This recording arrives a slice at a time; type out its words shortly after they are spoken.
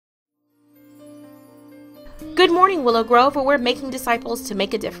Good morning, Willow Grove, where we're making disciples to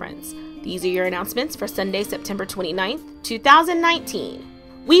make a difference. These are your announcements for Sunday, September 29th, 2019.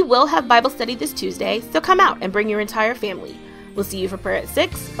 We will have Bible study this Tuesday, so come out and bring your entire family. We'll see you for prayer at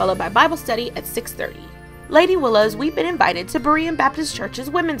 6, followed by Bible study at 6:30. Lady Willows, we've been invited to Berean Baptist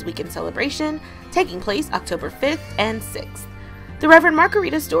Church's Women's Weekend celebration, taking place October 5th and 6th. The Reverend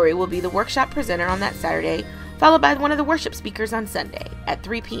Margarita Story will be the workshop presenter on that Saturday, followed by one of the worship speakers on Sunday at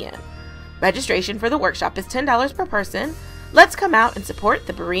 3 p.m. Registration for the workshop is $10 per person. Let's come out and support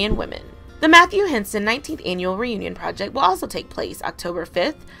the Berean women. The Matthew Henson 19th Annual Reunion Project will also take place October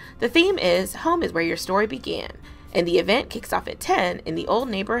 5th. The theme is Home is Where Your Story Began, and the event kicks off at 10 in the Old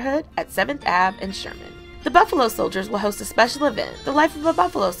Neighborhood at 7th Ave and Sherman. The Buffalo Soldiers will host a special event, The Life of a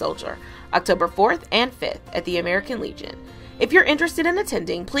Buffalo Soldier, October 4th and 5th at the American Legion. If you're interested in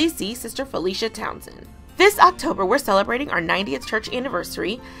attending, please see Sister Felicia Townsend. This October, we're celebrating our 90th church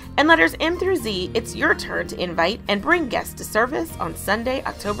anniversary, and letters M through Z, it's your turn to invite and bring guests to service on Sunday,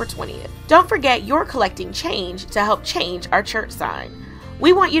 October 20th. Don't forget you're collecting change to help change our church sign.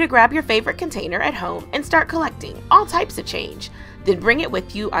 We want you to grab your favorite container at home and start collecting all types of change, then bring it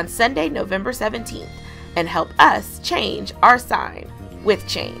with you on Sunday, November 17th, and help us change our sign with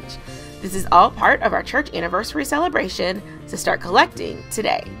change. This is all part of our church anniversary celebration, so start collecting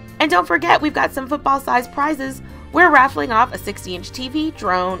today. And don't forget, we've got some football-sized prizes. We're raffling off a 60-inch TV,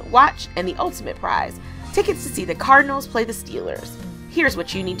 drone, watch, and the ultimate prize, tickets to see the Cardinals play the Steelers. Here's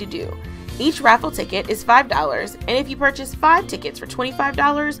what you need to do. Each raffle ticket is $5, and if you purchase 5 tickets for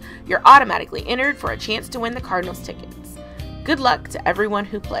 $25, you're automatically entered for a chance to win the Cardinals tickets. Good luck to everyone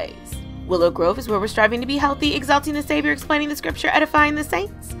who plays. Willow Grove is where we're striving to be healthy, exalting the Savior, explaining the Scripture, edifying the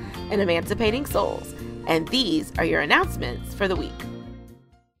saints, and emancipating souls. And these are your announcements for the week.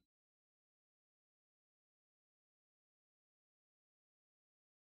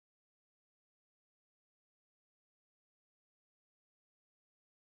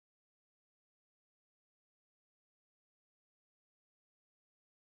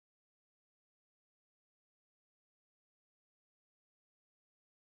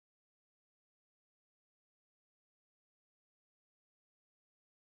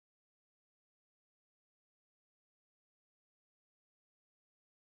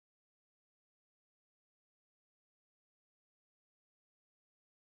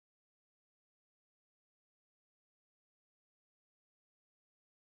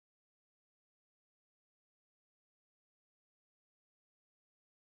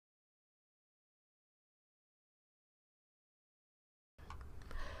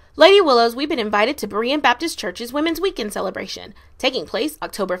 Lady Willows, we've been invited to Berean Baptist Church's Women's Weekend celebration, taking place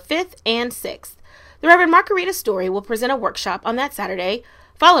October 5th and 6th. The Reverend Margarita Story will present a workshop on that Saturday,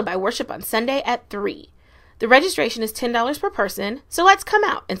 followed by worship on Sunday at 3. The registration is $10 per person, so let's come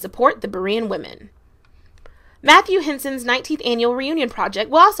out and support the Berean women. Matthew Henson's 19th Annual Reunion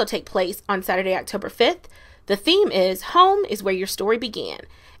Project will also take place on Saturday, October 5th. The theme is Home is Where Your Story Began,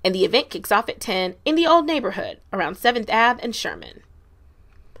 and the event kicks off at 10 in the Old Neighborhood around 7th Ave and Sherman.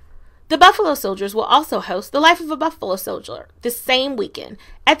 The Buffalo Soldiers will also host The Life of a Buffalo Soldier this same weekend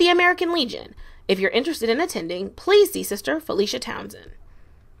at the American Legion. If you're interested in attending, please see Sister Felicia Townsend.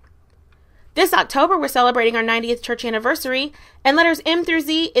 This October, we're celebrating our 90th church anniversary, and letters M through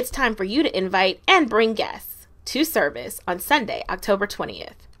Z, it's time for you to invite and bring guests to service on Sunday, October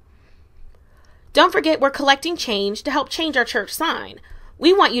 20th. Don't forget, we're collecting change to help change our church sign.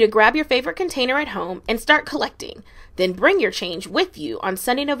 We want you to grab your favorite container at home and start collecting. Then bring your change with you on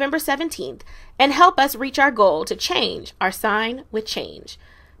Sunday, November 17th, and help us reach our goal to change our sign with change.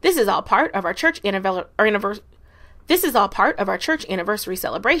 This is all part of our church anniversary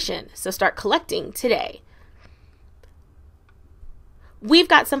celebration, so start collecting today. We've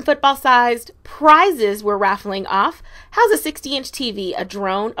got some football-sized prizes we're raffling off. How's a 60-inch TV, a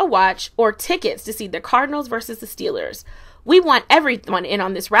drone, a watch, or tickets to see the Cardinals versus the Steelers? We want everyone in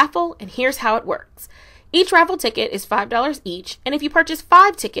on this raffle, and here's how it works. Each raffle ticket is $5 each, and if you purchase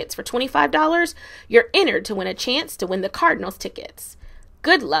 5 tickets for $25, you're entered to win a chance to win the Cardinals tickets.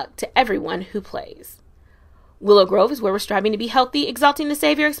 Good luck to everyone who plays. Willow Grove is where we're striving to be healthy, exalting the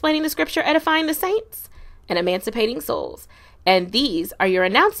Savior, explaining the Scripture, edifying the saints, and emancipating souls. And these are your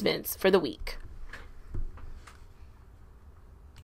announcements for the week.